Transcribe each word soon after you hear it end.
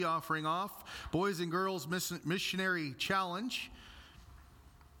offering off Boys and Girls Missionary Challenge.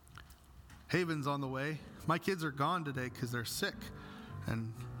 Haven's on the way. My kids are gone today because they're sick,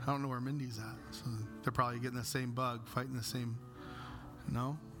 and I don't know where Mindy's at. So they're probably getting the same bug, fighting the same.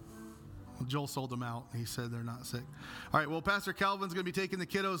 No? Well, Joel sold them out. He said they're not sick. All right, well, Pastor Calvin's going to be taking the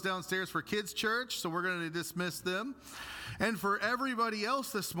kiddos downstairs for kids' church, so we're going to dismiss them. And for everybody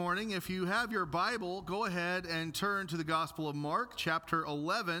else this morning, if you have your Bible, go ahead and turn to the Gospel of Mark, chapter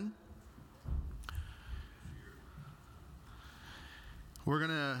 11. We're going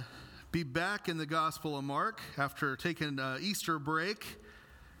to be back in the Gospel of Mark after taking an Easter break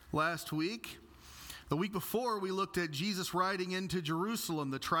last week. The week before, we looked at Jesus riding into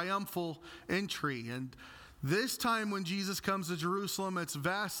Jerusalem, the triumphal entry. And this time when Jesus comes to Jerusalem, it's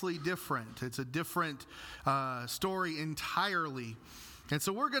vastly different. It's a different story entirely. And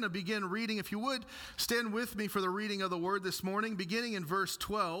so we're going to begin reading. If you would, stand with me for the reading of the word this morning, beginning in verse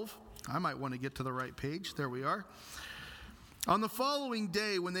 12. I might want to get to the right page. There we are. On the following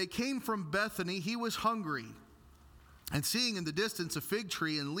day, when they came from Bethany, he was hungry. And seeing in the distance a fig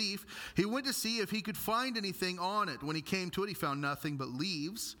tree and leaf, he went to see if he could find anything on it. When he came to it, he found nothing but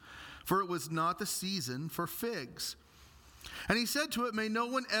leaves, for it was not the season for figs. And he said to it, "May no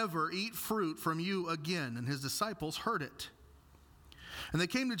one ever eat fruit from you again." And his disciples heard it. And they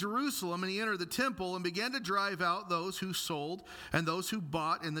came to Jerusalem, and he entered the temple and began to drive out those who sold and those who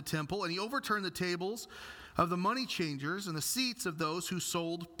bought in the temple. And he overturned the tables of the money changers and the seats of those who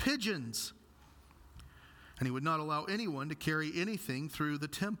sold pigeons. And he would not allow anyone to carry anything through the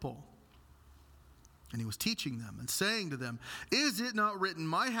temple. And he was teaching them and saying to them, "Is it not written,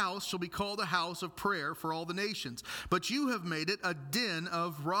 'My house shall be called a house of prayer for all the nations'? But you have made it a den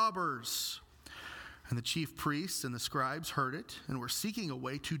of robbers." And the chief priests and the scribes heard it and were seeking a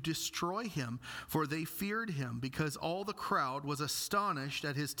way to destroy him, for they feared him, because all the crowd was astonished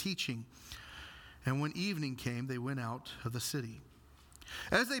at his teaching. And when evening came, they went out of the city.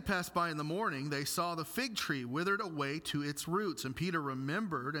 As they passed by in the morning, they saw the fig tree withered away to its roots. And Peter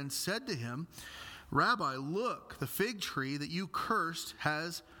remembered and said to him, "Rabbi, look, the fig tree that you cursed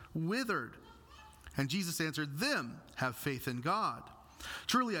has withered." And Jesus answered them, "Have faith in God.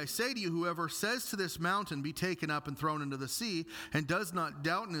 Truly I say to you, whoever says to this mountain, 'Be taken up and thrown into the sea,' and does not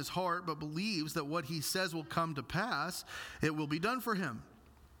doubt in his heart, but believes that what he says will come to pass, it will be done for him.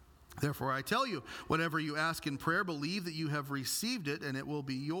 Therefore, I tell you, whatever you ask in prayer, believe that you have received it, and it will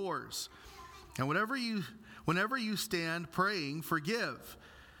be yours. And whenever you stand praying, forgive,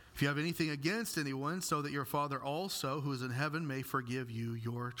 if you have anything against anyone, so that your Father also, who is in heaven, may forgive you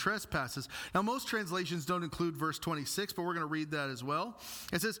your trespasses." Now, most translations don't include verse 26, but we're going to read that as well.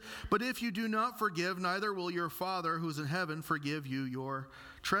 It says, "But if you do not forgive, neither will your Father, who is in heaven, forgive you your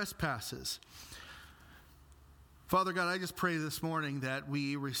trespasses." Father God, I just pray this morning that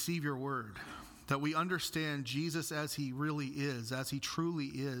we receive your word, that we understand Jesus as he really is, as he truly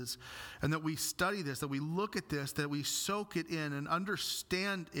is, and that we study this, that we look at this, that we soak it in and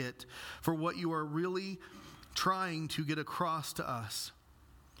understand it for what you are really trying to get across to us,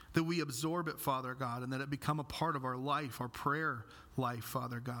 that we absorb it, Father God, and that it become a part of our life, our prayer life,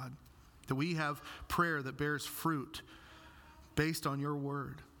 Father God, that we have prayer that bears fruit based on your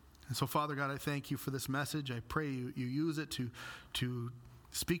word. And so, Father God, I thank you for this message. I pray you use it to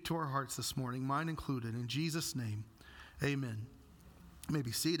speak to our hearts this morning, mine included. In Jesus' name, amen. You may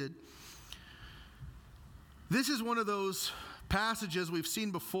be seated. This is one of those passages we've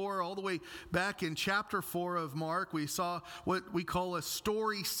seen before, all the way back in chapter 4 of Mark. We saw what we call a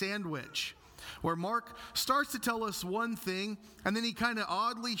story sandwich, where Mark starts to tell us one thing, and then he kind of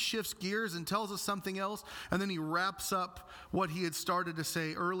oddly shifts gears and tells us something else, and then he wraps up what he had started to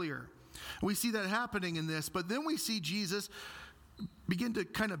say earlier. We see that happening in this, but then we see Jesus begin to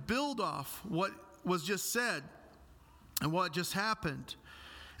kind of build off what was just said and what just happened.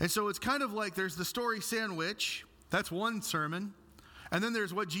 And so it's kind of like there's the story sandwich, that's one sermon, and then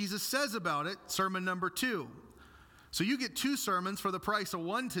there's what Jesus says about it, sermon number 2. So you get 2 sermons for the price of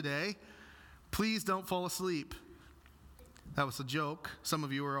 1 today. Please don't fall asleep. That was a joke. Some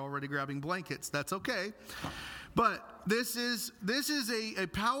of you are already grabbing blankets. That's okay. But this is a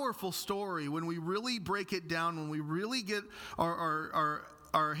powerful story when we really break it down, when we really get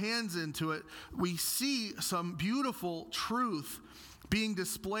our hands into it. We see some beautiful truth being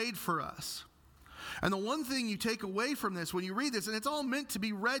displayed for us. And the one thing you take away from this when you read this, and it's all meant to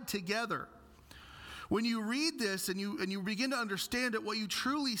be read together, when you read this and you begin to understand it, what you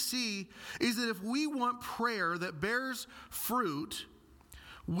truly see is that if we want prayer that bears fruit,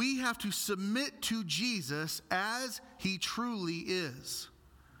 we have to submit to Jesus as he truly is.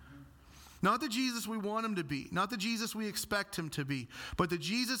 Not the Jesus we want him to be, not the Jesus we expect him to be, but the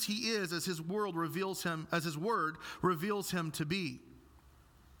Jesus he is as his word reveals him to be.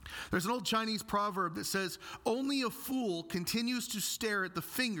 There's an old Chinese proverb that says, "Only a fool continues to stare at the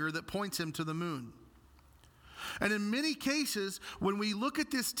finger that points him to the moon." And in many cases, when we look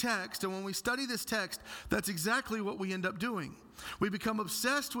at this text and when we study this text, that's exactly what we end up doing. We become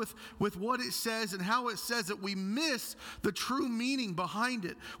obsessed with what it says and how it says it. We miss the true meaning behind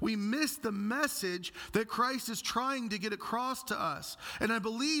it. We miss the message that Christ is trying to get across to us. And I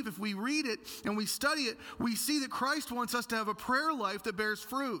believe if we read it and we study it, we see that Christ wants us to have a prayer life that bears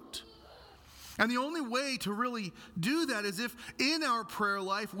fruit. And the only way to really do that is if in our prayer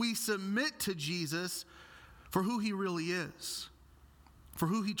life we submit to Jesus for who he really is, for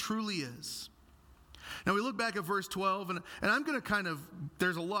who he truly is. Now we look back at verse 12, and I'm going to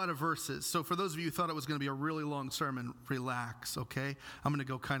there's a lot of verses. So for those of you who thought it was going to be a really long sermon, relax, okay? I'm going to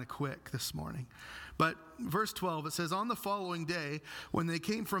go kind of quick this morning. But verse 12, it says, "On the following day, when they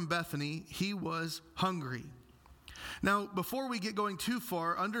came from Bethany, he was hungry." Now, before we get going too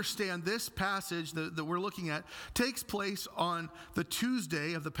far, understand this passage that we're looking at takes place on the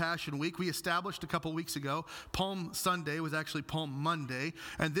Tuesday of the Passion Week. We established a couple weeks ago, Palm Sunday was actually Palm Monday,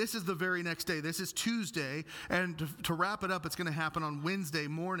 and this is the very next day. This is Tuesday, and to wrap it up, it's going to happen on Wednesday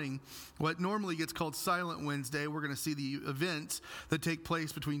morning, what normally gets called Silent Wednesday. We're going to see the events that take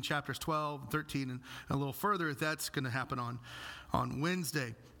place between chapters 12 and 13 and a little further. That's going to happen on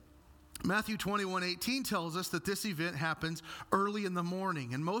Wednesday. Matthew 21:18 tells us that this event happens early in the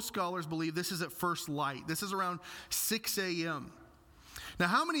morning, and most scholars believe this is at first light. This is around 6 a.m. Now,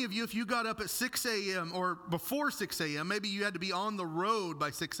 how many of you, if you got up at 6 a.m. or before 6 a.m., maybe you had to be on the road by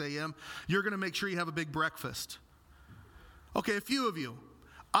 6 a.m., you're going to make sure you have a big breakfast? Okay, a few of you.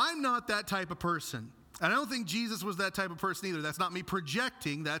 I'm not that type of person, and I don't think Jesus was that type of person either. That's not me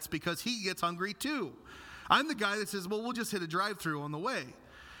projecting. That's because he gets hungry too. I'm the guy that says, well, we'll just hit a drive-through on the way.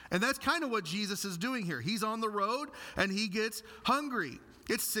 And that's kind of what Jesus is doing here. He's on the road and he gets hungry.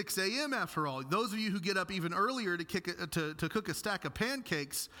 It's 6 a.m. after all. Those of you who get up even earlier to cook a stack of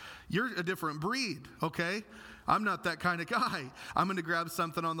pancakes, you're a different breed, okay? I'm not that kind of guy. I'm going to grab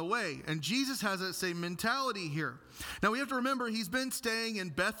something on the way. And Jesus has that same mentality here. Now we have to remember he's been staying in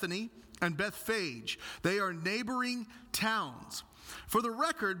Bethany and Bethphage. They are neighboring towns. For the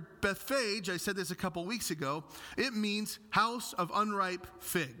record, Bethphage, I said this a couple weeks ago, it means house of unripe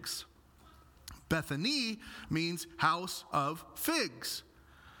figs. Bethany means house of figs.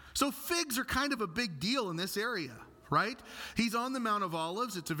 So figs are kind of a big deal in this area, right? He's on the Mount of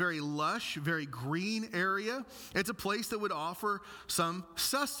Olives. It's a very lush, very green area. It's a place that would offer some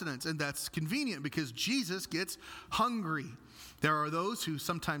sustenance, and that's convenient because Jesus gets hungry. There are those who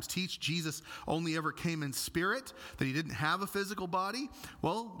sometimes teach Jesus only ever came in spirit, that he didn't have a physical body.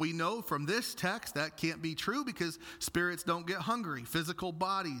 Well, we know from this text that can't be true because spirits don't get hungry. Physical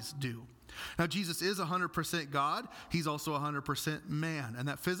bodies do. Now, Jesus is 100% God. He's also 100% man. And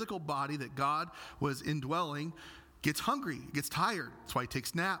that physical body that God was indwelling gets hungry, gets tired. That's why he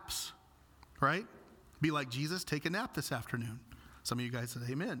takes naps, right? Be like Jesus, take a nap this afternoon. Some of you guys said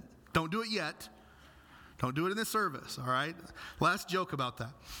amen. Don't do it yet. Don't do it in this service, all right? Last joke about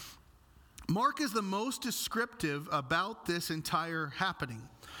that. Mark is the most descriptive about this entire happening.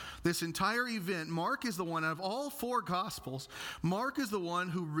 This entire event, Mark is the one, out of all four Gospels, Mark is the one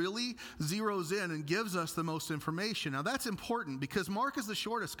who really zeroes in and gives us the most information. Now that's important because Mark is the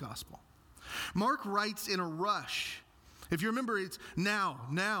shortest Gospel. Mark writes in a rush. If you remember, it's now,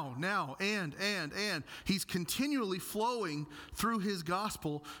 and. He's continually flowing through his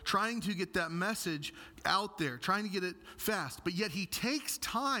gospel, trying to get that message out there, trying to get it fast. But yet he takes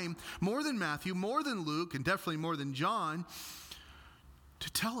time, more than Matthew, more than Luke, and definitely more than John,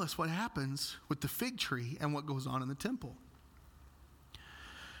 to tell us what happens with the fig tree and what goes on in the temple.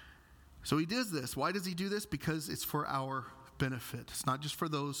 So he does this. Why does he do this? Because it's for our benefit. It's not just for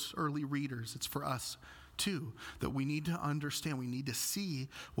those early readers. It's for us too, that we need to understand. We need to see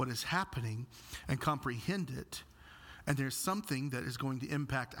what is happening and comprehend it. And there's something that is going to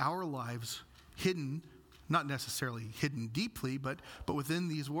impact our lives hidden, not necessarily hidden deeply, but within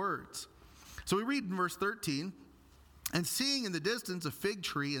these words. So we read in verse 13, "And seeing in the distance a fig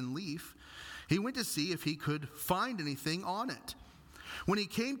tree and leaf, he went to see if he could find anything on it. When he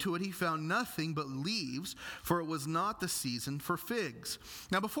came to it, he found nothing but leaves, for it was not the season for figs."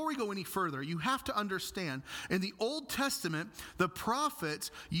 Now, before we go any further, you have to understand, in the Old Testament, the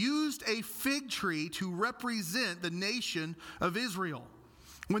prophets used a fig tree to represent the nation of Israel.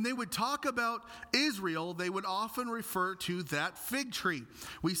 When they would talk about Israel, they would often refer to that fig tree.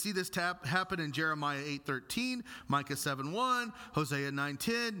 We see this happen in Jeremiah 8:13, Micah 7:1, Hosea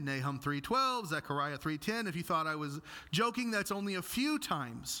 9:10, Nahum 3:12, Zechariah 3:10. If you thought I was joking, that's only a few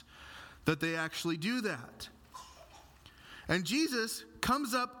times that they actually do that. And Jesus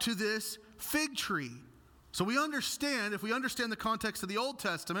comes up to this fig tree. So we understand, if we understand the context of the Old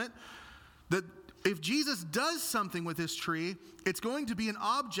Testament, that if Jesus does something with this tree, it's going to be an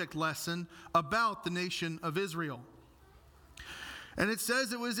object lesson about the nation of Israel. And it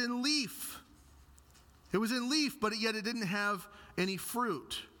says it was in leaf. It was in leaf, but yet it didn't have any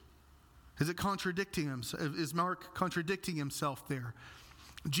fruit. Is it contradicting him? Is Mark contradicting himself there?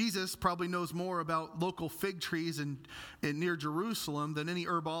 Jesus probably knows more about local fig trees in near Jerusalem than any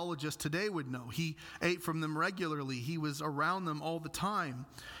herbologist today would know. He ate from them regularly. He was around them all the time.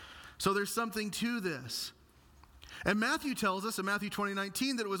 So there's something to this. And Matthew tells us in Matthew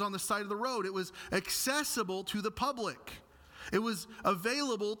 20:19 that it was on the side of the road. It was accessible to the public. It was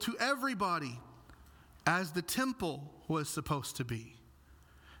available to everybody, as the temple was supposed to be.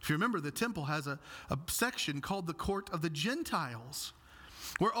 If you remember, the temple has a section called the Court of the Gentiles,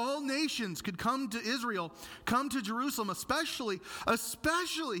 where all nations could come to Israel, come to Jerusalem, especially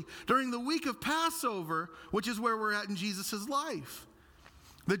during the week of Passover, which is where we're at in Jesus' life.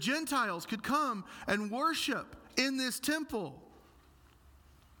 The Gentiles could come and worship in this temple.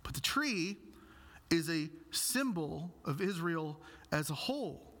 But the tree is a symbol of Israel as a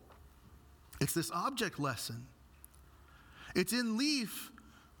whole. It's this object lesson. It's in leaf,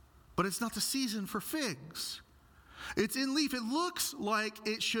 but it's not the season for figs. It's in leaf. It looks like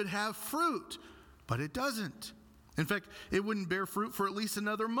it should have fruit, but it doesn't. In fact, it wouldn't bear fruit for at least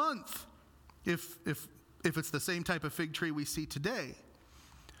another month if it's the same type of fig tree we see today.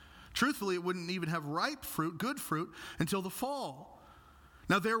 Truthfully, it wouldn't even have ripe fruit, good fruit, until the fall.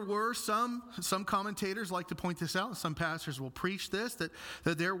 Now, there were some commentators like to point this out, and some pastors will preach this, that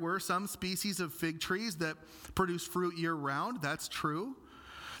there were some species of fig trees that produce fruit year-round. That's true.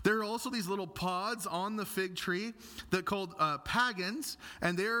 There are also these little pods on the fig tree that are called pagans,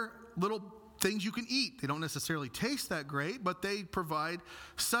 and they're little things you can eat. They don't necessarily taste that great, but they provide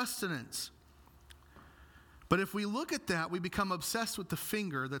sustenance. But if we look at that, we become obsessed with the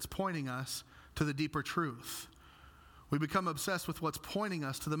finger that's pointing us to the deeper truth. We become obsessed with what's pointing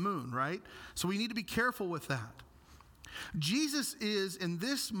us to the moon, right? So we need to be careful with that. Jesus is, in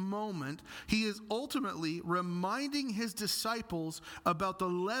this moment, he is ultimately reminding his disciples about the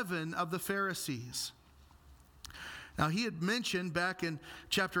leaven of the Pharisees. Now, he had mentioned back in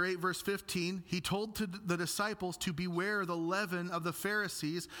chapter 8, verse 15, he told to the disciples to beware the leaven of the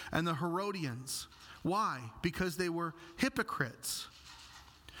Pharisees and the Herodians. Why? Because they were hypocrites.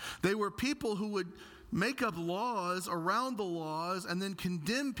 They were people who would make up laws around the laws and then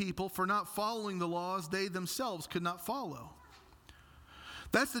condemn people for not following the laws they themselves could not follow.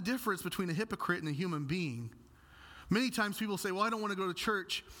 That's the difference between a hypocrite and a human being. Many times people say, well, I don't want to go to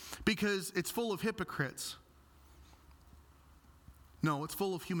church because it's full of hypocrites. No, it's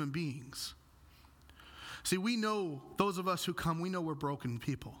full of human beings. See, we know, those of us who come, we know we're broken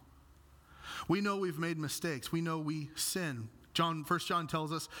people. We know we've made mistakes. We know we sin. 1 John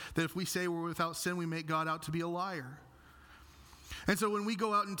tells us that if we say we're without sin, we make God out to be a liar. And so when we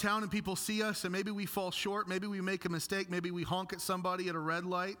go out in town and people see us and maybe we fall short, maybe we make a mistake, maybe we honk at somebody at a red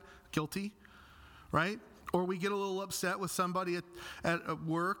light, guilty, right? Or we get a little upset with somebody at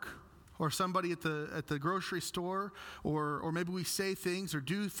work, or somebody at the grocery store, or maybe we say things or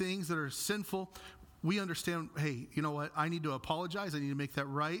do things that are sinful. We understand, hey, you know what? I need to apologize. I need to make that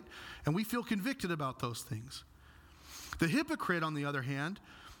right. And we feel convicted about those things. The hypocrite, on the other hand,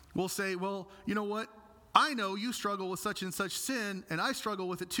 will say, well, you know what? I know you struggle with such and such sin, and I struggle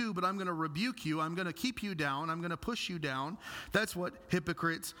with it too, but I'm going to rebuke you. I'm going to keep you down. I'm going to push you down. That's what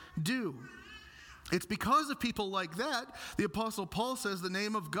hypocrites do. It's because of people like that, the Apostle Paul says the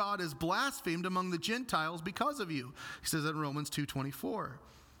name of God is blasphemed among the Gentiles because of you. He says that in Romans 2:24.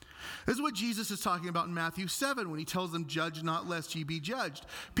 This is what Jesus is talking about in Matthew 7 when he tells them, judge not lest ye be judged.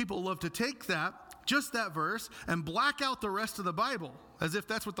 People love to take that, just that verse, and black out the rest of the Bible as if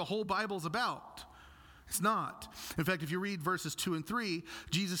that's what the whole Bible's about. It's not. In fact, if you read verses 2 and 3,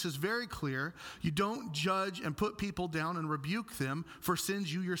 Jesus is very clear. You don't judge and put people down and rebuke them for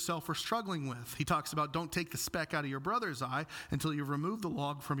sins you yourself are struggling with. He talks about don't take the speck out of your brother's eye until you've removed the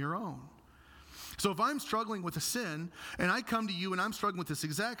log from your own. So if I'm struggling with a sin and I come to you and I'm struggling with this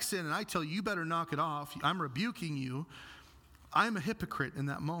exact sin and I tell you, you better knock it off, I'm rebuking you, I'm a hypocrite in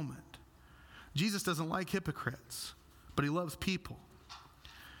that moment. Jesus doesn't like hypocrites, but he loves people.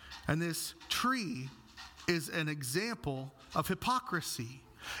 And this tree is an example of hypocrisy.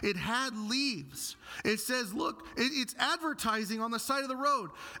 It had leaves. It says, look, it's advertising on the side of the road.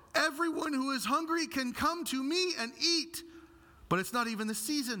 Everyone who is hungry can come to me and eat. But it's not even the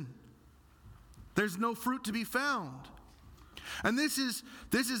season. There's no fruit to be found. And this is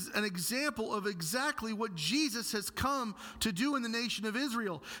an example of exactly what Jesus has come to do in the nation of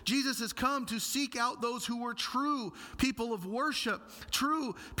Israel. Jesus has come to seek out those who were true people of worship,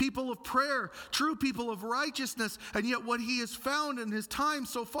 true people of prayer, true people of righteousness. And yet what he has found in his time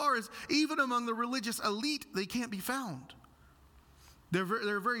so far is even among the religious elite, they can't be found. They're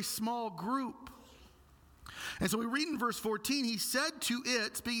a very small group. And so we read in verse 14, he said to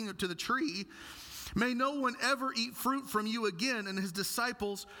it, speaking to the tree, may no one ever eat fruit from you again. And his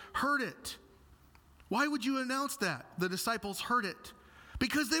disciples heard it. Why would you announce that? The disciples heard it.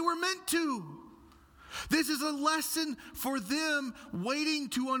 Because they were meant to. This is a lesson for them waiting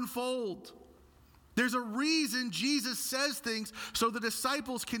to unfold. There's a reason Jesus says things so the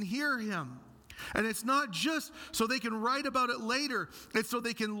disciples can hear him. And it's not just so they can write about it later. It's so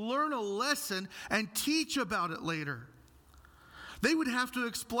they can learn a lesson and teach about it later. They would have to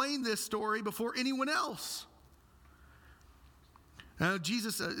explain this story before anyone else. Now,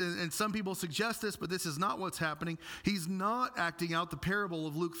 Jesus, and some people suggest this, but this is not what's happening. He's not acting out the parable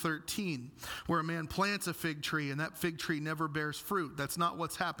of Luke 13, where a man plants a fig tree and that fig tree never bears fruit. That's not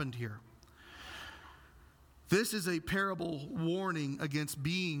what's happened here. This is a parable warning against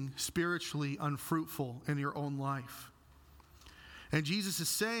being spiritually unfruitful in your own life. And Jesus is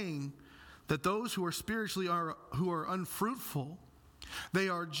saying that those who are spiritually who are unfruitful, they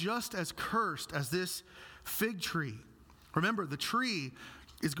are just as cursed as this fig tree. Remember, the tree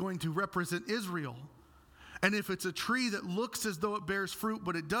is going to represent Israel. And if it's a tree that looks as though it bears fruit,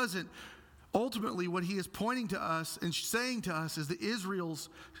 but it doesn't, ultimately what he is pointing to us and saying to us is that Israel's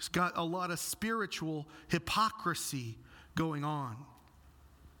got a lot of spiritual hypocrisy going on.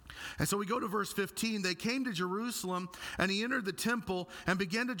 And so we go to verse 15. They came to Jerusalem, and he entered the temple and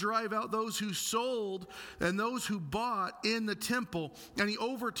began to drive out those who sold and those who bought in the temple. And he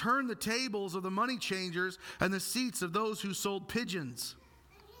overturned the tables of the money changers and the seats of those who sold pigeons.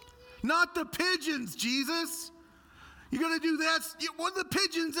 Not the pigeons, Jesus. You're going to do that? What did the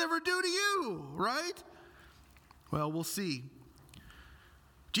pigeons ever do to you, right? Well, we'll see.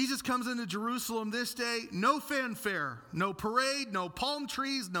 Jesus comes into Jerusalem this day, no fanfare, no parade, no palm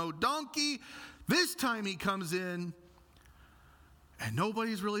trees, no donkey. This time he comes in, and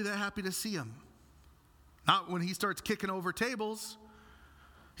nobody's really that happy to see him. Not when he starts kicking over tables.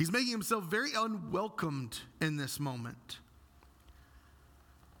 He's making himself very unwelcomed in this moment.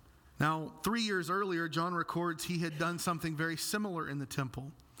 Now, 3 years earlier, John records he had done something very similar in the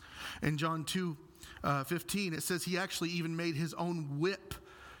temple. In John 2:15, it says he actually even made his own whip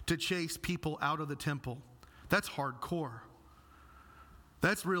to chase people out of the temple. That's hardcore.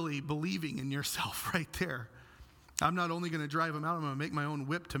 That's really believing in yourself right there. I'm not only going to drive them out, I'm going to make my own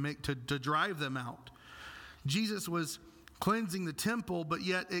whip to drive them out. Jesus was cleansing the temple, but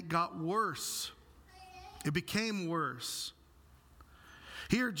yet it got worse. It became worse.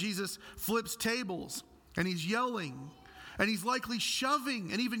 Here Jesus flips tables and he's yelling. And he's likely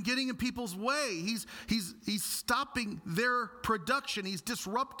shoving and even getting in people's way. He's stopping their production. He's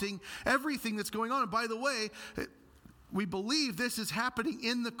disrupting everything that's going on. And by the way, we believe this is happening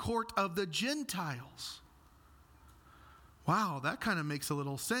in the court of the Gentiles. Wow, that kind of makes a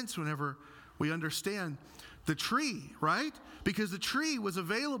little sense whenever we understand the tree, right? Because the tree was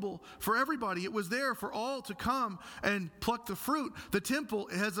available for everybody. It was there for all to come and pluck the fruit. The temple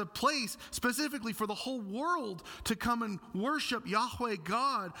has a place specifically for the whole world to come and worship Yahweh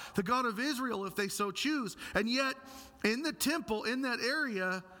God, the God of Israel, if they so choose. And yet, in the temple, in that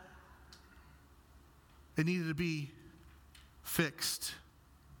area, it needed to be fixed.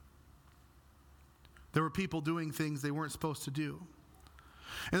 There were people doing things they weren't supposed to do.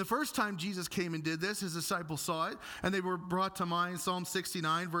 And the first time Jesus came and did this, his disciples saw it, and they were brought to mind Psalm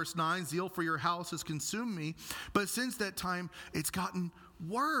 69, verse 9, zeal for your house has consumed me. But since that time, it's gotten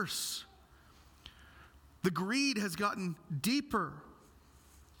worse. The greed has gotten deeper.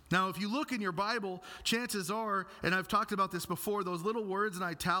 Now, if you look in your Bible, chances are, and I've talked about this before, those little words in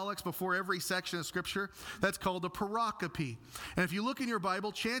italics before every section of Scripture, that's called a pericope. And if you look in your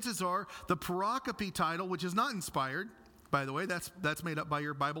Bible, chances are the pericope title, which is not inspired, by the way, that's made up by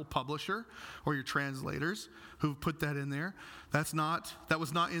your Bible publisher or your translators who've put that in there. That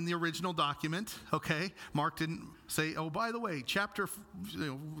was not in the original document, okay? Mark didn't say, oh, by the way, chapter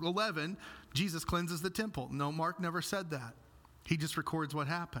 11, Jesus cleanses the temple. No, Mark never said that. He just records what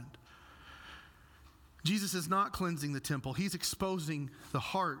happened. Jesus is not cleansing the temple. He's exposing the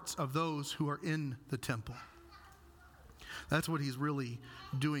hearts of those who are in the temple. That's what he's really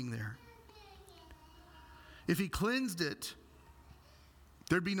doing there. If he cleansed it,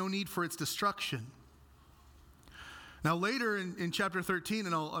 there'd be no need for its destruction. Now later in chapter 13,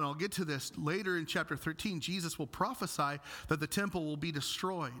 and I'll get to this, later in chapter 13, Jesus will prophesy that the temple will be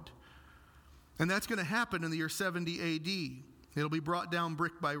destroyed. And that's going to happen in the year 70 AD. It'll be brought down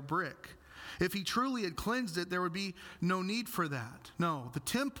brick by brick. If he truly had cleansed it, there would be no need for that. No, the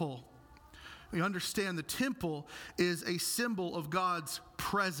temple, we understand the temple is a symbol of God's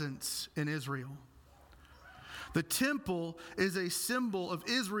presence in Israel. The temple is a symbol of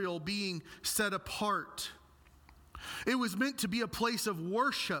Israel being set apart. It was meant to be a place of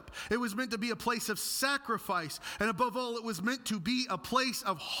worship. It was meant to be a place of sacrifice. And above all, it was meant to be a place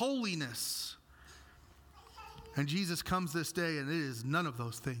of holiness. And Jesus comes this day, and it is none of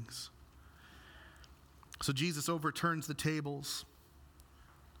those things. So Jesus overturns the tables,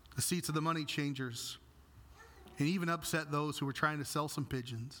 the seats of the money changers, and even upset those who were trying to sell some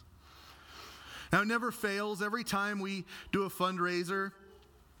pigeons. Now, it never fails. Every time we do a fundraiser,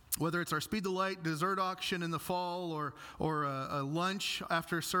 whether it's our Speed the Light dessert auction in the fall or a lunch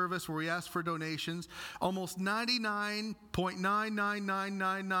after service where we ask for donations, almost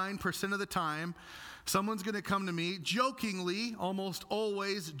 99.99999% of the time, someone's going to come to me jokingly, almost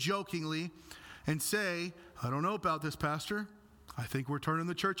always jokingly, and say, I don't know about this, Pastor. I think we're turning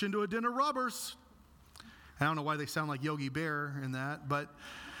the church into a den of robbers. I don't know why they sound like Yogi Bear in that, but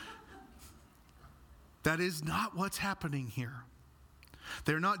that is not what's happening here.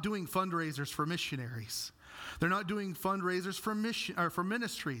 They're not doing fundraisers for missionaries. They're not doing fundraisers for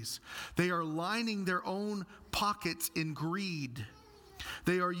ministries. They are lining their own pockets in greed.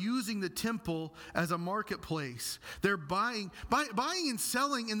 They are using the temple as a marketplace. They're buying and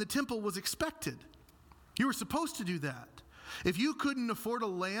selling in the temple was expected. You were supposed to do that. If you couldn't afford a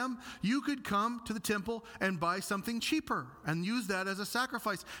lamb, you could come to the temple and buy something cheaper and use that as a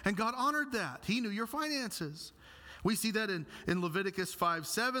sacrifice. And God honored that. He knew your finances. We see that in Leviticus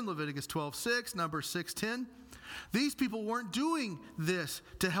 5:7, Leviticus 12:6, Numbers 6:10. These people weren't doing this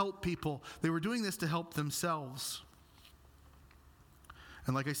to help people. They were doing this to help themselves.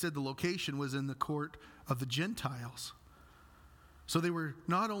 And like I said, the location was in the court of the Gentiles. So they were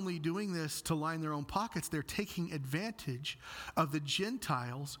not only doing this to line their own pockets, they're taking advantage of the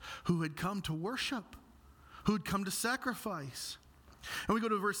Gentiles who had come to worship, who had come to sacrifice. And we go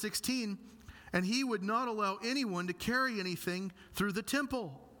to verse 16, and he would not allow anyone to carry anything through the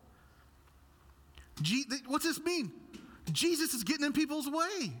temple. What's this mean? Jesus is getting in people's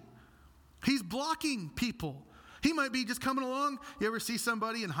way. He's blocking people. He might be just coming along. You ever see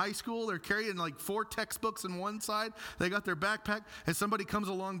somebody in high school, they're carrying like 4 textbooks on one side, they got their backpack, and somebody comes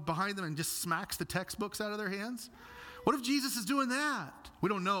along behind them and just smacks the textbooks out of their hands? What if Jesus is doing that? We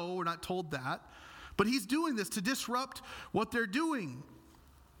don't know, we're not told that. But he's doing this to disrupt what they're doing.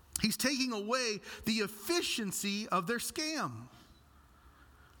 He's taking away the efficiency of their scam.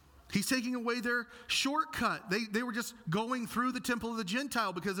 He's taking away their shortcut. They were just going through the temple of the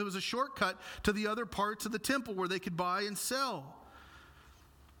Gentile because it was a shortcut to the other parts of the temple where they could buy and sell.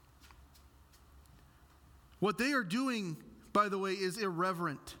 What they are doing, by the way, is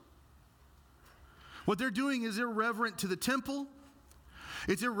irreverent. What they're doing is irreverent to the temple.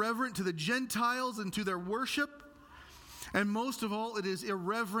 It's irreverent to the Gentiles and to their worship. And most of all, it is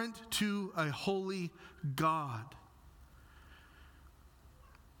irreverent to a holy God.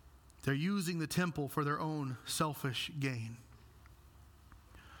 They're using the temple for their own selfish gain.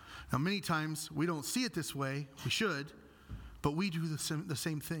 Now, many times we don't see it this way. We should, but we do the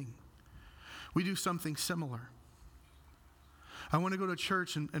same thing. We do something similar. I want to go to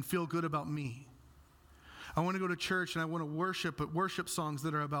church and feel good about me. I want to go to church and I want to worship, but worship songs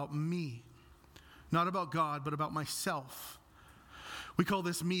that are about me. Not about God, but about myself. We call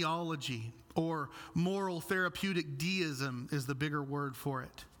this meology, or moral therapeutic deism is the bigger word for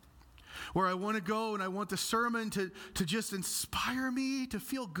it. Where I want to go and I want the sermon to just inspire me to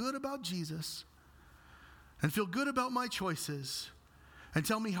feel good about Jesus and feel good about my choices and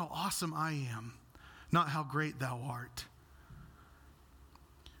tell me how awesome I am, not how great thou art.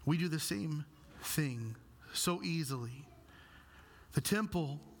 We do the same thing so easily. The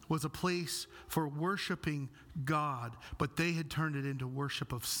temple was a place for worshiping God, but they had turned it into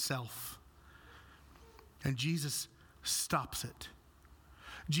worship of self. And Jesus stops it.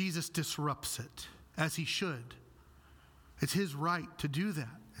 Jesus disrupts it, as he should. It's his right to do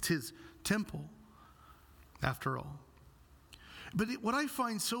that. It's his temple, after all. But what I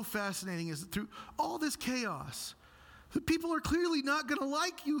find so fascinating is that through all this chaos, the people are clearly not going to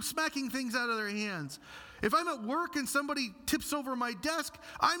like you smacking things out of their hands. If I'm at work and somebody tips over my desk,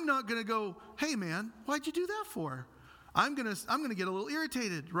 I'm not going to go, hey man, why'd you do that for? I'm gonna get a little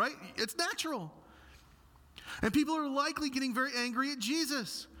irritated, right? It's natural. And people are likely getting very angry at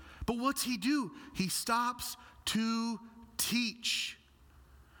Jesus. But what's he do? He stops to teach.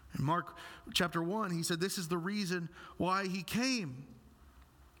 In Mark chapter 1, he said this is the reason why he came.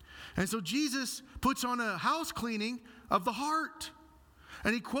 And so Jesus puts on a house cleaning of the heart.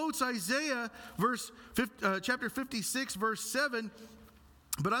 And he quotes Isaiah chapter 56, verse 7.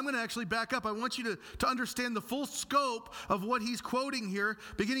 But I'm going to actually back up. I want you to understand the full scope of what he's quoting here.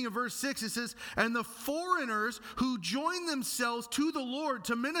 Beginning of verse 6, it says, "And the foreigners who join themselves to the Lord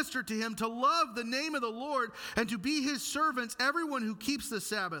to minister to him, to love the name of the Lord, and to be his servants, everyone who keeps the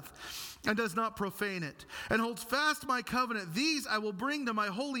Sabbath and does not profane it, and holds fast my covenant, these I will bring to my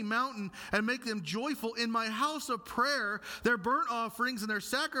holy mountain and make them joyful in my house of prayer. Their burnt offerings and their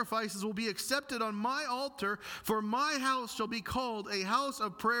sacrifices will be accepted on my altar, for my house shall be called a house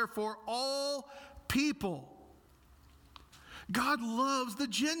of prayer for all people." God loves the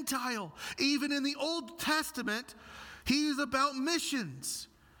Gentile. Even in the Old Testament, he's about missions.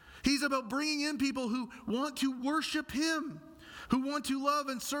 He's about bringing in people who want to worship him, who want to love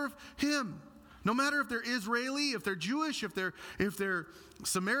and serve him. No matter if they're Israeli, if they're Jewish, if they're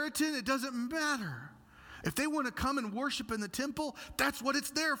Samaritan, it doesn't matter. If they want to come and worship in the temple, that's what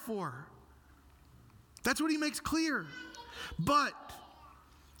it's there for. That's what he makes clear. But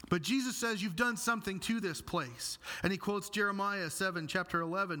Jesus says, you've done something to this place. And he quotes Jeremiah 7, chapter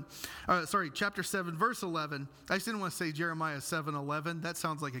 7, verse 11. I just didn't want to say Jeremiah 7:11. That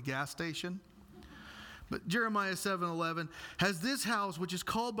sounds like a gas station. But Jeremiah 7:11, "Has this house, which is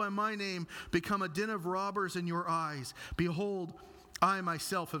called by my name, become a den of robbers in your eyes? Behold, I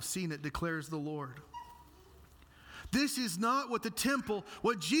myself have seen it, declares the Lord." This is not what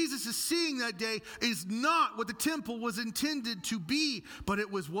what Jesus is seeing that day is not what the temple was intended to be, but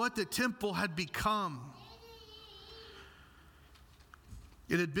it was what the temple had become.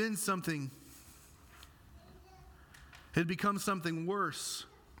 It had been something, it had become something worse,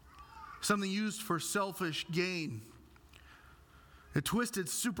 something used for selfish gain. A twisted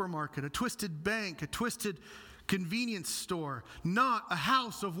supermarket, a twisted bank, a twisted convenience store, not a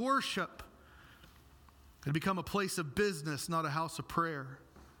house of worship. It had become a place of business, not a house of prayer.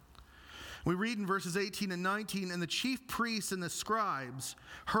 We read in verses 18 and 19, "And the chief priests and the scribes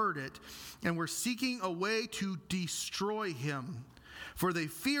heard it, and were seeking a way to destroy him, for they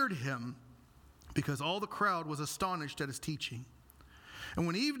feared him, because all the crowd was astonished at his teaching. And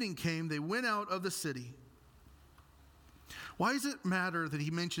when evening came, they went out of the city." Why does it matter that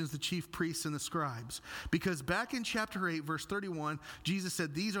he mentions the chief priests and the scribes? Because back in chapter 8, verse 31, Jesus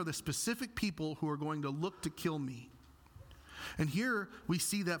said, these are the specific people who are going to look to kill me. And here we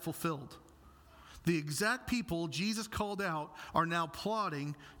see that fulfilled. The exact people Jesus called out are now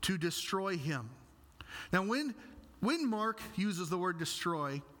plotting to destroy him. Now, when Mark uses the word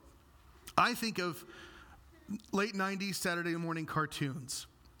destroy, I think of late 90s Saturday morning cartoons.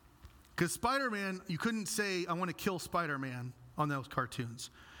 Because Spider-Man, you couldn't say, I want to kill Spider-Man on those cartoons.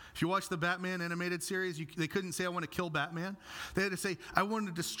 If you watch the Batman animated series, they couldn't say, I want to kill Batman. They had to say, I want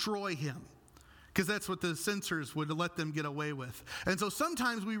to destroy him. Because that's what the censors would let them get away with. And so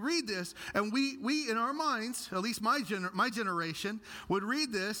sometimes we read this, and we in our minds, at least my generation, would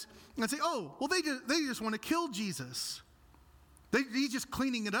read this and say, oh, well, they just want to kill Jesus. He's just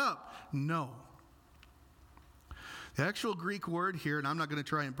cleaning it up. No. The actual Greek word here, and I'm not going to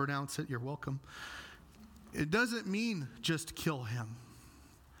try and pronounce it, you're welcome. It doesn't mean just kill him.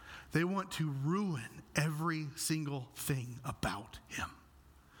 They want to ruin every single thing about him.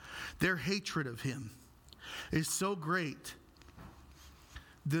 Their hatred of him is so great.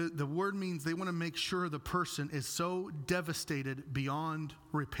 The word means they want to make sure the person is so devastated beyond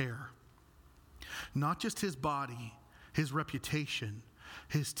repair. Not just his body, his reputation,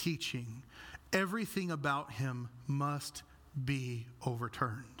 his teaching. Everything about him must be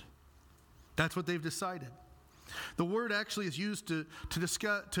overturned. That's what they've decided. The word actually is used to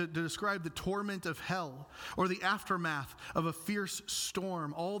describe the torment of hell or the aftermath of a fierce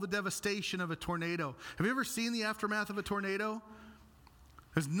storm, all the devastation of a tornado. Have you ever seen the aftermath of a tornado?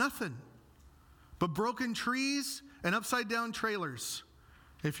 There's nothing but broken trees and upside down trailers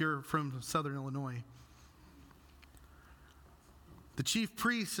if you're from southern Illinois. The chief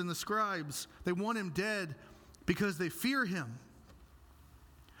priests and the scribes, they want him dead because they fear him.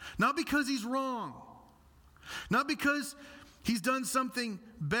 Not because he's wrong. Not because he's done something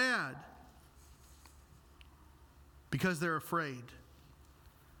bad. Because they're afraid.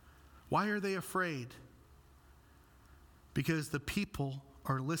 Why are they afraid? Because the people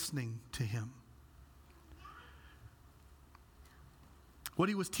are listening to him. What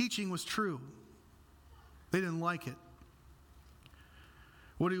he was teaching was true. They didn't like it.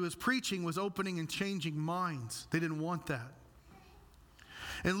 What he was preaching was opening and changing minds. They didn't want that.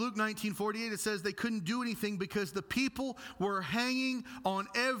 In Luke 19:48, it says they couldn't do anything because the people were hanging on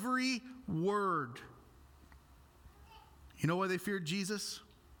every word. You know why they feared Jesus?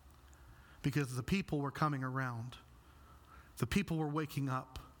 Because the people were coming around. The people were waking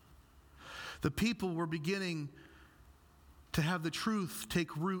up. The people were beginning to have the truth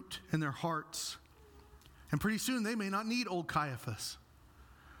take root in their hearts. And pretty soon they may not need old Caiaphas.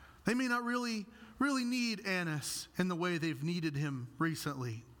 They may not really need Annas in the way they've needed him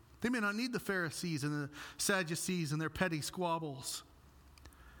recently. They may not need the Pharisees and the Sadducees and their petty squabbles,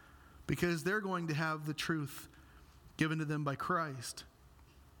 because they're going to have the truth given to them by Christ.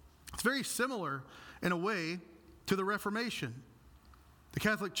 It's very similar in a way to the Reformation. The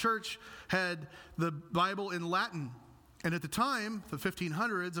Catholic Church had the Bible in Latin, and at the time, the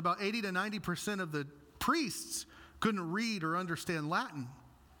 1500s, about 80 to 90% of the priests couldn't read or understand Latin.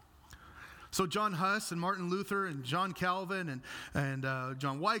 So John Huss and Martin Luther and John Calvin and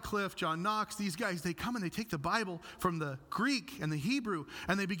John Wycliffe, John Knox, these guys, they come and they take the Bible from the Greek and the Hebrew,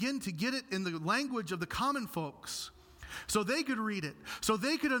 and they begin to get it in the language of the common folks, so they could read it, so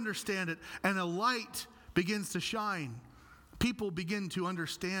they could understand it, and a light begins to shine. People begin to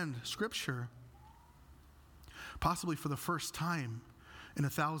understand Scripture, possibly for the first time in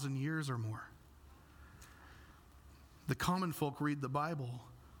 1,000 years or more. The common folk read the Bible,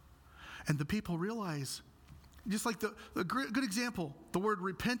 and the people realize, just like the good example, the word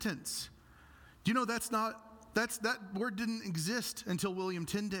repentance. Do you know that word didn't exist until William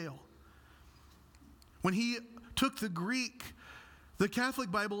Tyndale. When he took the Greek, the Catholic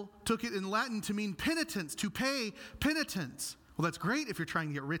Bible took it in Latin to mean penitence, to pay penitence. Well, that's great if you're trying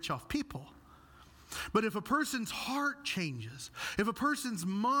to get rich off people. But if a person's heart changes, if a person's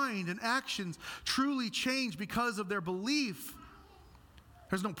mind and actions truly change because of their belief,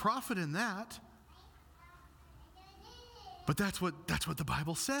 there's no profit in that. But that's what the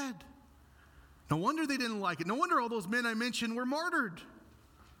Bible said. No wonder they didn't like it. No wonder all those men I mentioned were martyred,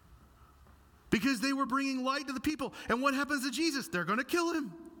 because they were bringing light to the people. And what happens to Jesus? They're going to kill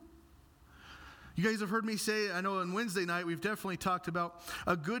him. You guys have heard me say, I know on Wednesday night, we've definitely talked about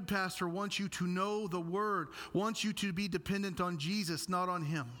a good pastor wants you to know the Word, wants you to be dependent on Jesus, not on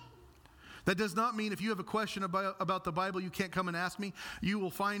him. That does not mean if you have a question about the Bible, you can't come and ask me. You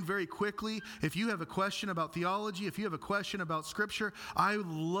will find very quickly, if you have a question about theology, if you have a question about Scripture, I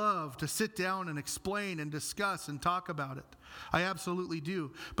love to sit down and explain and discuss and talk about it. I absolutely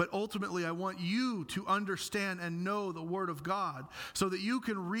do. But ultimately, I want you to understand and know the Word of God so that you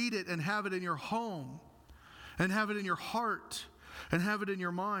can read it and have it in your home and have it in your heart and have it in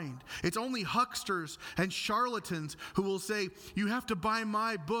your mind. It's only hucksters and charlatans who will say, you have to buy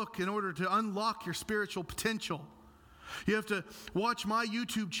my book in order to unlock your spiritual potential. You have to watch my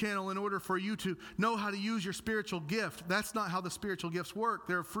YouTube channel in order for you to know how to use your spiritual gift. That's not how the spiritual gifts work.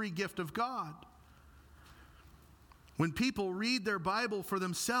 They're a free gift of God. When people read their Bible for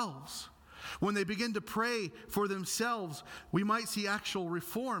themselves, when they begin to pray for themselves, we might see actual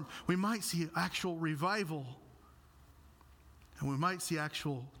reform. We might see actual revival. And we might see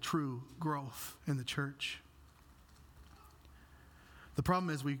actual true growth in the church. The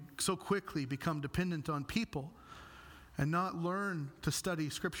problem is we so quickly become dependent on people and not learn to study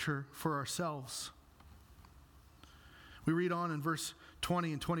Scripture for ourselves. We read on in verse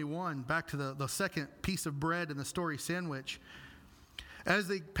 20 and 21, back to the second piece of bread in the story sandwich. As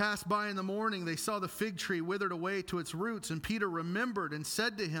they passed by in the morning, they saw the fig tree withered away to its roots. And Peter remembered and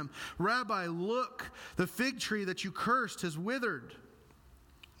said to him, Rabbi, look, the fig tree that you cursed has withered.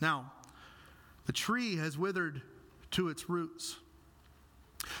 Now, the tree has withered to its roots.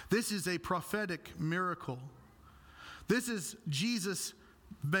 This is a prophetic miracle. This is Jesus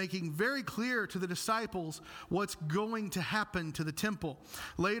making very clear to the disciples what's going to happen to the temple.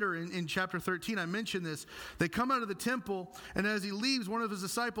 Later in chapter 13, I mentioned this. They come out of the temple, and as he leaves, one of his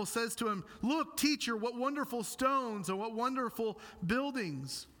disciples says to him, look, teacher, what wonderful stones and what wonderful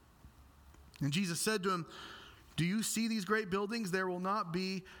buildings. And Jesus said to him, do you see these great buildings? There will not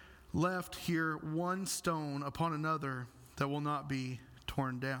be left here one stone upon another that will not be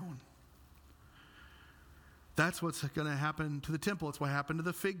torn down. That's what's going to happen to the temple. It's what happened to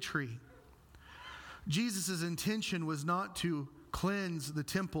the fig tree. Jesus' intention was not to cleanse the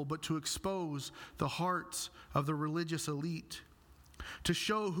temple, but to expose the hearts of the religious elite, to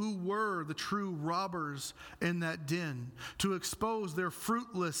show who were the true robbers in that den, to expose their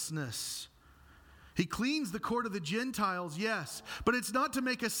fruitlessness. He cleans the court of the Gentiles, yes, but it's not to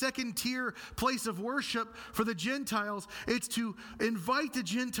make a second-tier place of worship for the Gentiles. It's to invite the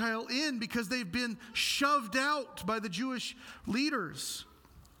Gentile in because they've been shoved out by the Jewish leaders.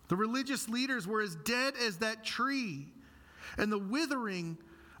 The religious leaders were as dead as that tree. And the withering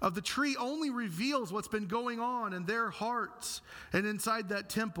of the tree only reveals what's been going on in their hearts and inside that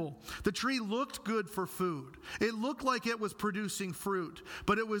temple. The tree looked good for food. It looked like it was producing fruit,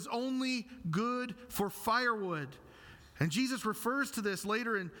 but it was only good for firewood. And Jesus refers to this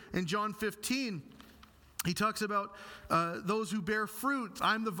later in John 15. He talks about those who bear fruit.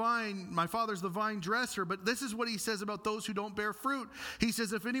 I'm the vine, my Father's the vine dresser. But this is what he says about those who don't bear fruit. He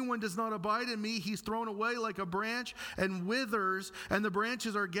says, if anyone does not abide in me, he's thrown away like a branch and withers, and the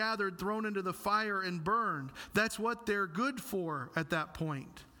branches are gathered, thrown into the fire and burned. That's what they're good for at that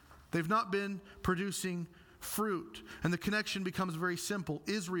point. They've not been producing fruit. And the connection becomes very simple.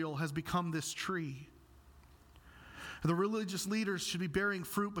 Israel has become this tree. The religious leaders should be bearing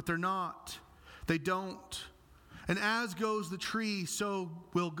fruit, but they're not. They don't. And as goes the tree, so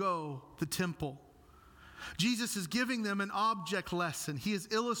will go the temple. Jesus is giving them an object lesson. He is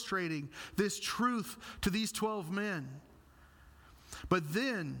illustrating this truth to these 12 men. But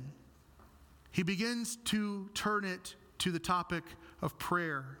then he begins to turn it to the topic of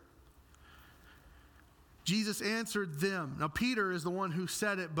prayer. Jesus answered them. Now Peter is the one who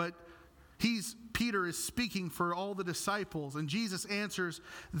said it, but Peter is speaking for all the disciples. And Jesus answers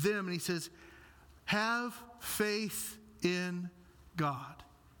them and he says, have faith in God.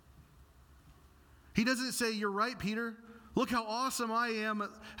 He doesn't say, you're right, Peter. Look how awesome I am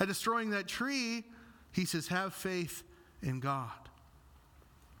at destroying that tree. He says, have faith in God.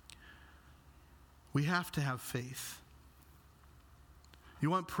 We have to have faith.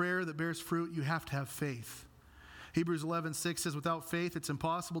 You want prayer that bears fruit, you have to have faith. Hebrews 11:6 says, without faith it's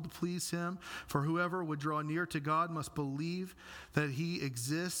impossible to please him, for whoever would draw near to God must believe that he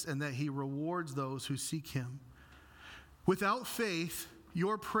exists and that he rewards those who seek him. Without faith,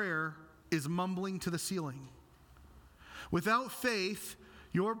 your prayer is mumbling to the ceiling. Without faith,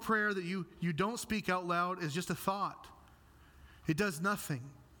 your prayer that you don't speak out loud is just a thought. It does nothing.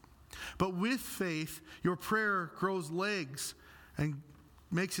 But with faith, your prayer grows legs and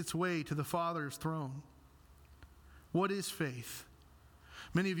makes its way to the Father's throne. What is faith?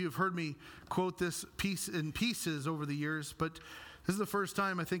 Many of you have heard me quote this piece in pieces over the years, but this is the first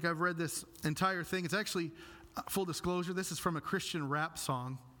time I think I've read this entire thing. It's actually, full disclosure, this is from a Christian rap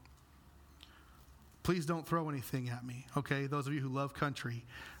song. Please don't throw anything at me, okay? Those of you who love country.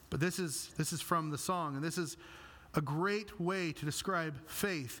 But this is from the song, and this is a great way to describe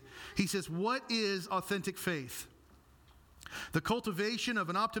faith. He says, what is authentic faith? The cultivation of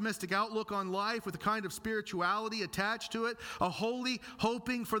an optimistic outlook on life with a kind of spirituality attached to it, a holy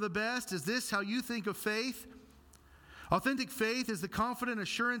hoping for the best. Is this how you think of faith? Authentic faith is the confident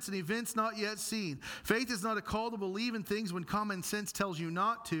assurance in events not yet seen. Faith is not a call to believe in things when common sense tells you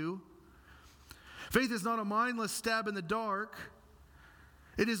not to. Faith is not a mindless stab in the dark.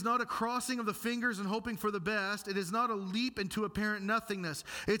 It is not a crossing of the fingers and hoping for the best. It is not a leap into apparent nothingness.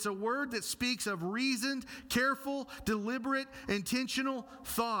 It's a word that speaks of reasoned, careful, deliberate, intentional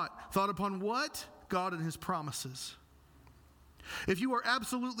thought. Thought upon what? God and his promises. If you are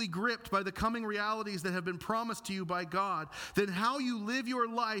absolutely gripped by the coming realities that have been promised to you by God, then how you live your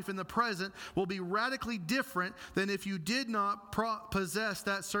life in the present will be radically different than if you did not possess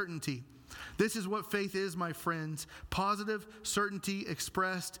that certainty. This is what faith is, my friends. Positive certainty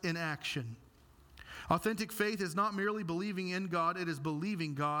expressed in action. Authentic faith is not merely believing in God, it is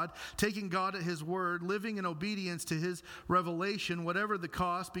believing God, taking God at his word, living in obedience to his revelation, whatever the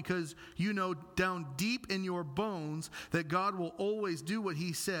cost, because you know down deep in your bones that God will always do what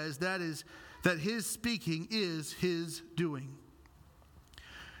he says. That is, that his speaking is his doing.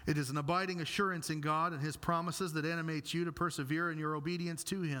 It is an abiding assurance in God and his promises that animates you to persevere in your obedience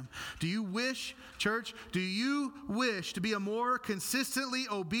to him. Do you wish, church, do you wish to be a more consistently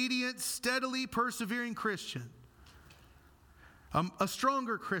obedient, steadily persevering Christian? A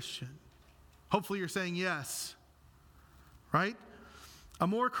stronger Christian? Hopefully you're saying yes, right? A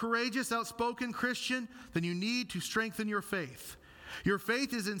more courageous, outspoken Christian? Then you need to strengthen your faith. Your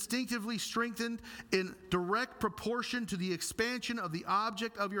faith is instinctively strengthened in direct proportion to the expansion of the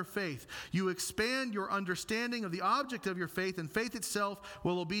object of your faith. You expand your understanding of the object of your faith, and faith itself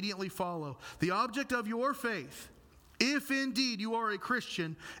will obediently follow. The object of your faith, if indeed you are a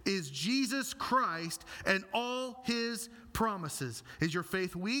Christian, is Jesus Christ and all his promises. Is your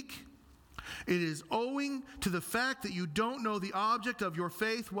faith weak? It is owing to the fact that you don't know the object of your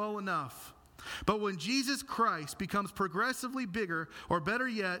faith well enough. But when Jesus Christ becomes progressively bigger, or better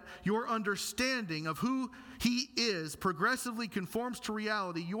yet, your understanding of who he is progressively conforms to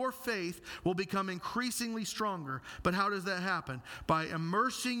reality, your faith will become increasingly stronger. But how does that happen? By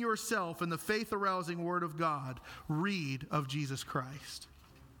immersing yourself in the faith-arousing Word of God. Read of Jesus Christ.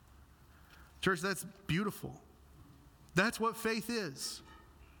 Church, that's beautiful. That's what faith is.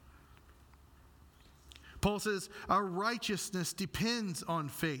 Paul says our righteousness depends on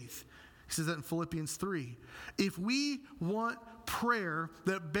faith. He says that in Philippians 3. If we want prayer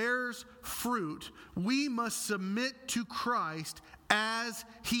that bears fruit, we must submit to Christ as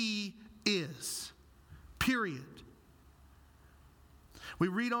he is. Period. We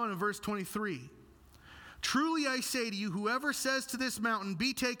read on in verse 23. Truly I say to you, whoever says to this mountain,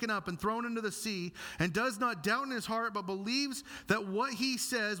 be taken up and thrown into the sea, and does not doubt in his heart, but believes that what he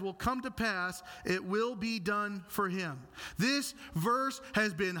says will come to pass, it will be done for him. This verse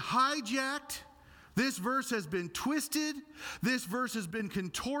has been hijacked. This verse has been twisted. This verse has been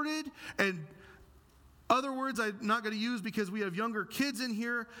contorted. And other words I'm not going to use because we have younger kids in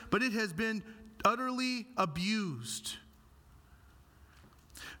here, but it has been utterly abused.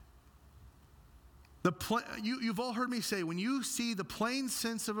 You've all heard me say, when you see the plain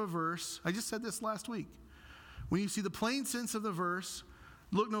sense of a verse, I just said this last week. When you see the plain sense of the verse,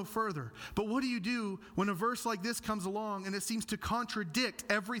 look no further. But what do you do when a verse like this comes along and it seems to contradict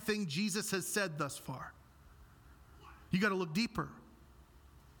everything Jesus has said thus far? You got to look deeper.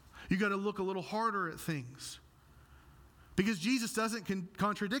 You got to look a little harder at things. Because Jesus doesn't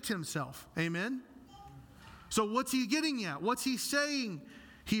contradict himself. Amen? So what's he getting at? What's he saying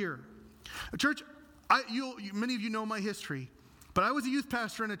here? Church, many of you know my history, but I was a youth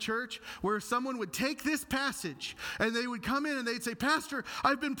pastor in a church where someone would take this passage and they would come in and they'd say, Pastor,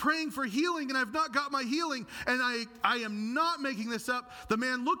 I've been praying for healing and I've not got my healing, and I am not making this up. The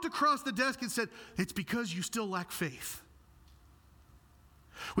man looked across the desk and said, it's because you still lack faith.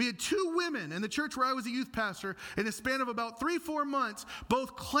 We had two women in the church where I was a youth pastor in a span of about 3-4 months,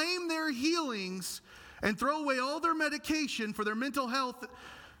 both claim their healings and throw away all their medication for their mental health,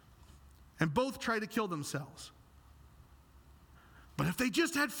 and both try to kill themselves. But if they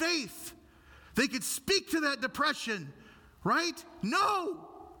just had faith, they could speak to that depression, right? No!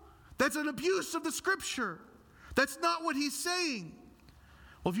 That's an abuse of the scripture. That's not what he's saying.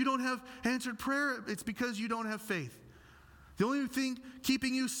 Well, if you don't have answered prayer, it's because you don't have faith. The only thing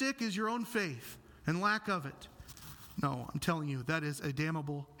keeping you sick is your own faith and lack of it. No, I'm telling you, that is a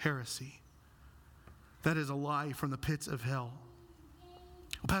damnable heresy. That is a lie from the pits of hell.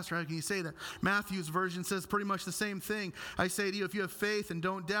 Well, Pastor, how can you say that? Matthew's version says pretty much the same thing. I say to you, if you have faith and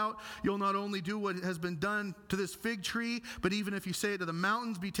don't doubt, you'll not only do what has been done to this fig tree, but even if you say it to the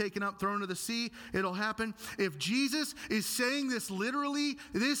mountains, be taken up, thrown to the sea, it'll happen. If Jesus is saying this literally,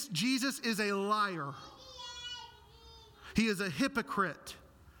 this Jesus is a liar. He is a hypocrite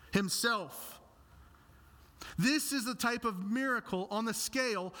himself. This is the type of miracle on the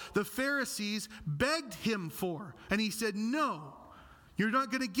scale the Pharisees begged him for. And he said, no. You're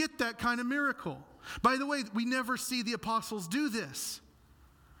not going to get that kind of miracle. By the way, we never see the apostles do this.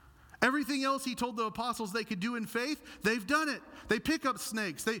 Everything else he told the apostles they could do in faith, they've done it. They pick up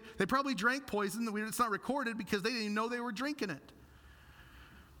snakes. They probably drank poison. It's not recorded because they didn't even know they were drinking it.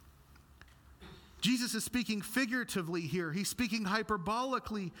 Jesus is speaking figuratively here. He's speaking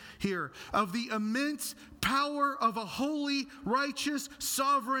hyperbolically here of the immense power of a holy, righteous,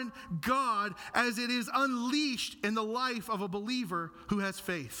 sovereign God as it is unleashed in the life of a believer who has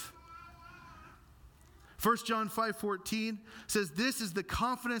faith. 1 John 5:14 says, this is the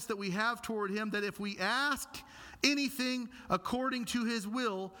confidence that we have toward him, that if we ask anything according to his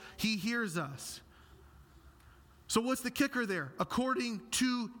will, he hears us. So what's the kicker there? According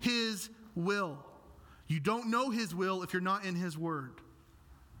to his will. You don't know his will if you're not in his word.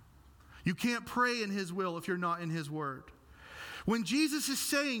 You can't pray in his will if you're not in his word. When Jesus is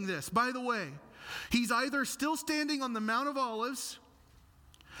saying this, by the way, he's either still standing on the Mount of Olives,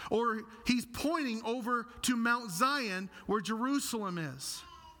 or he's pointing over to Mount Zion where Jerusalem is.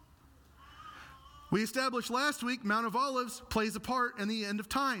 We established last week Mount of Olives plays a part in the end of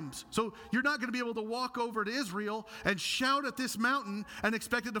times. So you're not going to be able to walk over to Israel and shout at this mountain and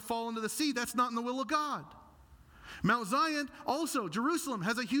expect it to fall into the sea. That's not in the will of God. Mount Zion, also, Jerusalem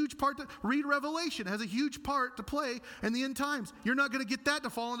has a huge part to read Revelation, has a huge part to play in the end times. You're not going to get that to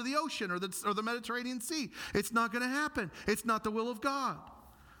fall into the ocean or the Mediterranean Sea. It's not going to happen. It's not the will of God.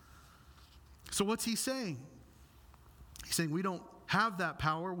 So what's he saying? He's saying we don't have that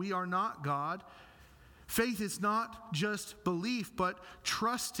power. We are not God. Faith is not just belief, but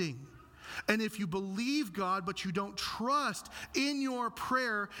trusting. And if you believe God, but you don't trust in your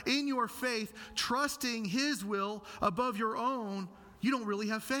prayer, in your faith, trusting his will above your own, you don't really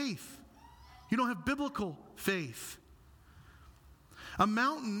have faith. You don't have biblical faith. A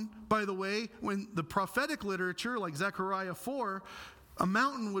mountain, by the way, when the prophetic literature, like Zechariah 4, a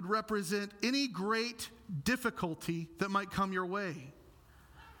mountain would represent any great difficulty that might come your way.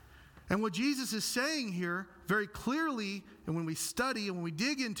 And what Jesus is saying here very clearly, and when we study and when we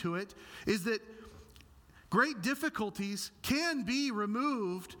dig into it, is that great difficulties can be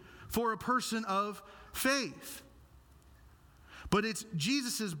removed for a person of faith. But it's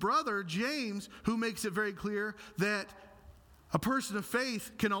Jesus' brother, James, who makes it very clear that a person of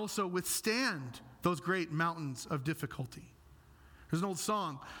faith can also withstand those great mountains of difficulty. There's an old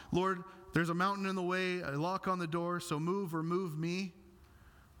song, Lord, there's a mountain in the way, a lock on the door, so move or move me.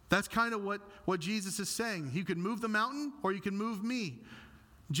 That's kind of what Jesus is saying. You can move the mountain or you can move me.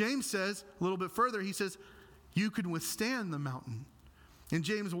 James says, a little bit further, he says, you can withstand the mountain. In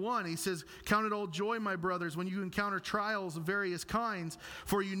James 1, he says, count it all joy, my brothers, when you encounter trials of various kinds,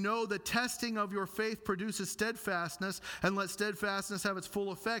 for you know the testing of your faith produces steadfastness, and let steadfastness have its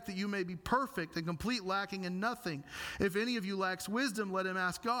full effect, that you may be perfect and complete, lacking in nothing. If any of you lacks wisdom, let him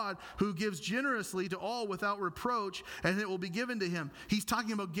ask God, who gives generously to all without reproach, and it will be given to him. He's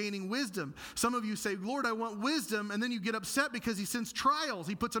talking about gaining wisdom. Some of you say, Lord, I want wisdom, and then you get upset because he sends trials.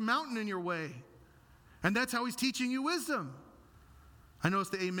 He puts a mountain in your way. And that's how he's teaching you wisdom. I notice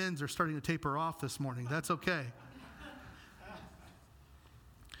the amens are starting to taper off this morning. That's okay.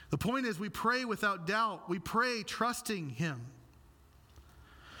 The point is we pray without doubt. We pray trusting him.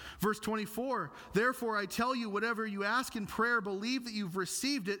 Verse 24, therefore I tell you, whatever you ask in prayer, believe that you've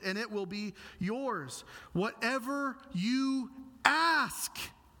received it and it will be yours. Whatever you ask,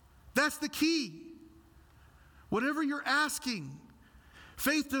 that's the key. Whatever you're asking.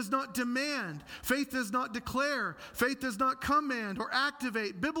 Faith does not demand. Faith does not declare. Faith does not command or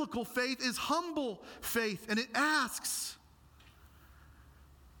activate. Biblical faith is humble faith, and it asks.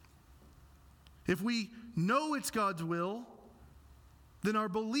 If we know it's God's will, then our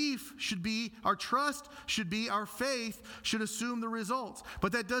belief should be, our trust should be, our faith should assume the results.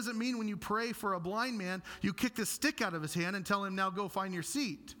 But that doesn't mean when you pray for a blind man, you kick the stick out of his hand and tell him, now go find your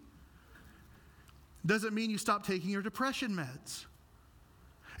seat. Doesn't mean you stop taking your depression meds.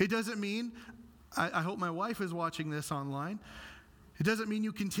 It doesn't mean, I hope my wife is watching this online, it doesn't mean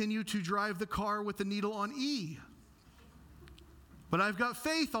you continue to drive the car with the needle on E. But I've got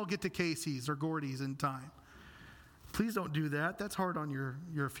faith I'll get to Casey's or Gordy's in time. Please don't do that. That's hard on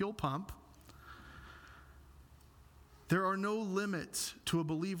your fuel pump. There are no limits to a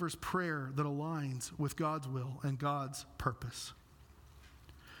believer's prayer that aligns with God's will and God's purpose.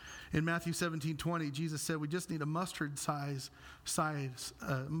 In Matthew 17:20, Jesus said we just need a mustard seed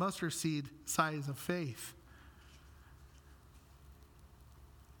size of faith.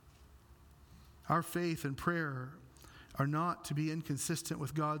 Our faith and prayer are not to be inconsistent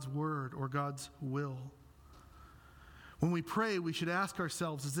with God's word or God's will. When we pray, we should ask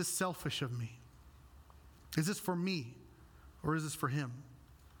ourselves, is this selfish of me? Is this for me or is this for him?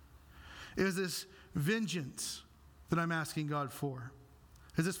 Is this vengeance that I'm asking God for?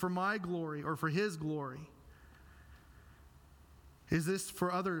 Is this for my glory or for his glory? Is this for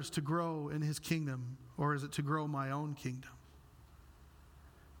others to grow in his kingdom, or is it to grow my own kingdom?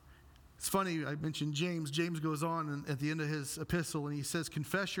 It's funny, I mentioned James. James goes on at the end of his epistle and he says,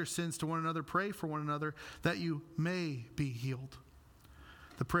 confess your sins to one another, pray for one another, that you may be healed.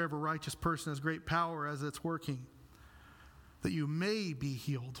 The prayer of a righteous person has great power as it's working. That you may be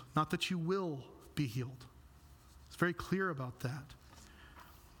healed, not that you will be healed. It's very clear about that.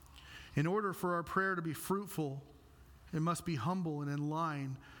 In order for our prayer to be fruitful, it must be humble and in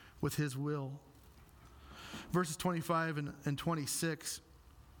line with his will. Verses 25 and 26.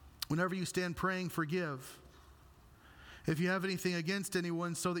 Whenever you stand praying, forgive. If you have anything against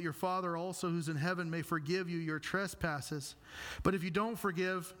anyone, so that your Father also who's in heaven may forgive you your trespasses. But if you don't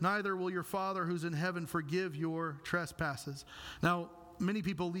forgive, neither will your Father who's in heaven forgive your trespasses. Now, many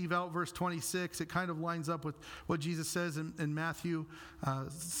people leave out verse 26. It kind of lines up with what Jesus says in Matthew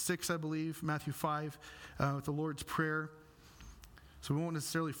 6, I believe, Matthew 5, with the Lord's Prayer. So we won't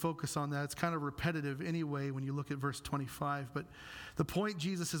necessarily focus on that. It's kind of repetitive anyway when you look at verse 25. But the point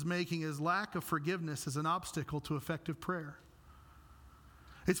Jesus is making is lack of forgiveness is an obstacle to effective prayer.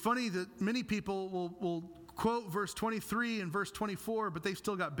 It's funny that many people will quote verse 23 and verse 24, but they've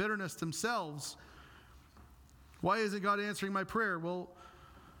still got bitterness themselves. Why isn't God answering my prayer? Well,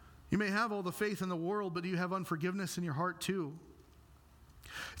 you may have all the faith in the world, but do you have unforgiveness in your heart too?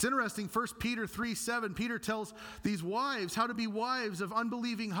 It's interesting, 1 Peter 3:7, Peter tells these wives how to be wives of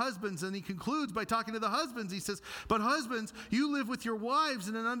unbelieving husbands, and he concludes by talking to the husbands. He says, but husbands, you live with your wives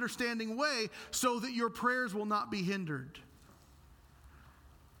in an understanding way so that your prayers will not be hindered.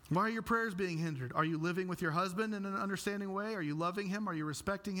 Why are your prayers being hindered? Are you living with your husband in an understanding way? Are you loving him? Are you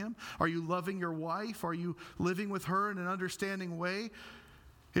respecting him? Are you loving your wife? Are you living with her in an understanding way?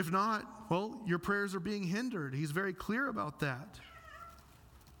 If not, well, your prayers are being hindered. He's very clear about that.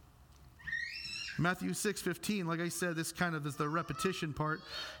 Matthew 6:15, like I said, this kind of is the repetition part.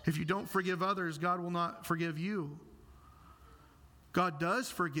 If you don't forgive others, God will not forgive you. God does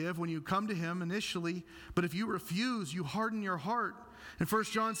forgive when you come to him initially, but if you refuse, you harden your heart. And 1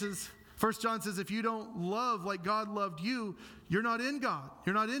 John says, if you don't love like God loved you, you're not in God.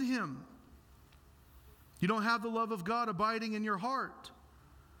 You're not in him. You don't have the love of God abiding in your heart.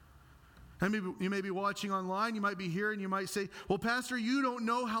 And maybe you may be watching online, you might be here, and you might say, well, Pastor, you don't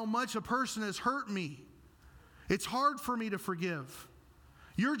know how much a person has hurt me. It's hard for me to forgive.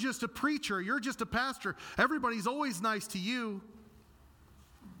 You're just a preacher. You're just a pastor. Everybody's always nice to you.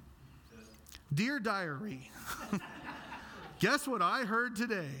 Dear diary, guess what I heard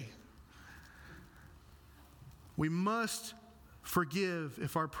today? We must forgive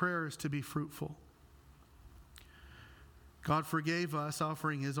if our prayer is to be fruitful. God forgave us,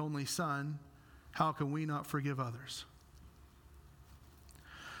 offering his only Son. How can we not forgive others?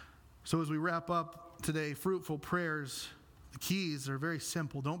 So as we wrap up today, fruitful prayers, the keys are very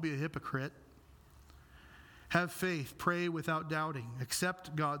simple. Don't be a hypocrite. Have faith. Pray without doubting.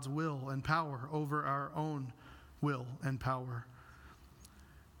 Accept God's will and power over our own will and power.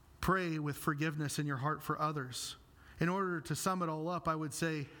 Pray with forgiveness in your heart for others. In order to sum it all up, I would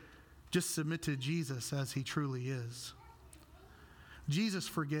say, just submit to Jesus as he truly is. Jesus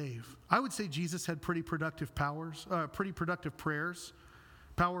forgave. I would say Jesus had pretty productive prayers,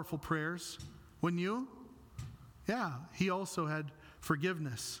 powerful prayers. Wouldn't you? Yeah, he also had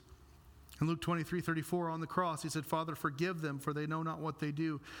forgiveness. In Luke 23:34 on the cross, he said, Father, forgive them, for they know not what they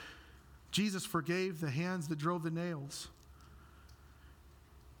do. Jesus forgave the hands that drove the nails.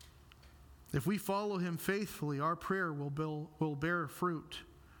 If we follow him faithfully, our prayer will bear fruit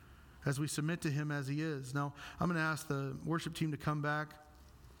as we submit to him as he is. Now, I'm going to ask the worship team to come back.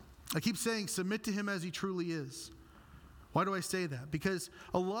 I keep saying submit to him as he truly is. Why do I say that? Because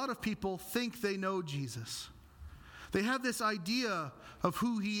a lot of people think they know Jesus. They have this idea of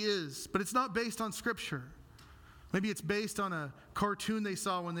who he is, but it's not based on Scripture. Maybe it's based on a cartoon they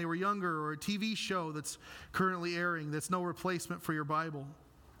saw when they were younger, or a TV show that's currently airing that's no replacement for your Bible.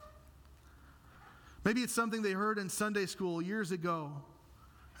 Maybe it's something they heard in Sunday school years ago.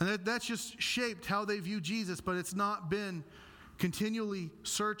 And that's just shaped how they view Jesus, but it's not been continually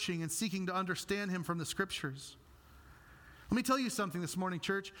searching and seeking to understand him from the Scriptures. Let me tell you something this morning,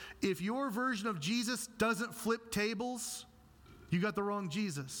 church. If your version of Jesus doesn't flip tables, you got the wrong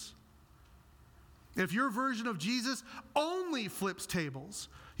Jesus. If your version of Jesus only flips tables,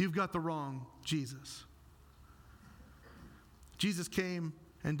 you've got the wrong Jesus. Jesus came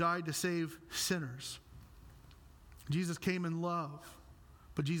and died to save sinners. Jesus came in love.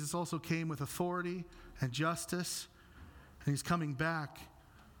 But Jesus also came with authority and justice, and he's coming back.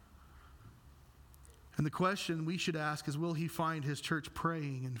 And the question we should ask is, will he find his church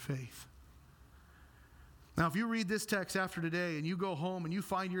praying in faith? Now, if you read this text after today and you go home and you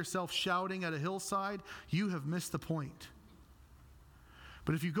find yourself shouting at a hillside, you have missed the point.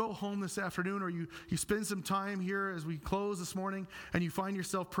 But if you go home this afternoon, or you spend some time here as we close this morning, and you find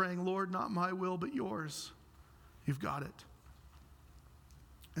yourself praying, Lord, not my will but yours, you've got it.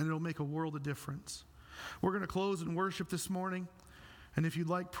 And it'll make a world of difference. We're going to close in worship this morning. And if you'd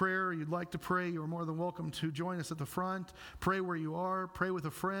like prayer, or you'd like to pray, you're more than welcome to join us at the front. Pray where you are. Pray with a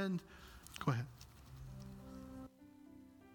friend. Go ahead.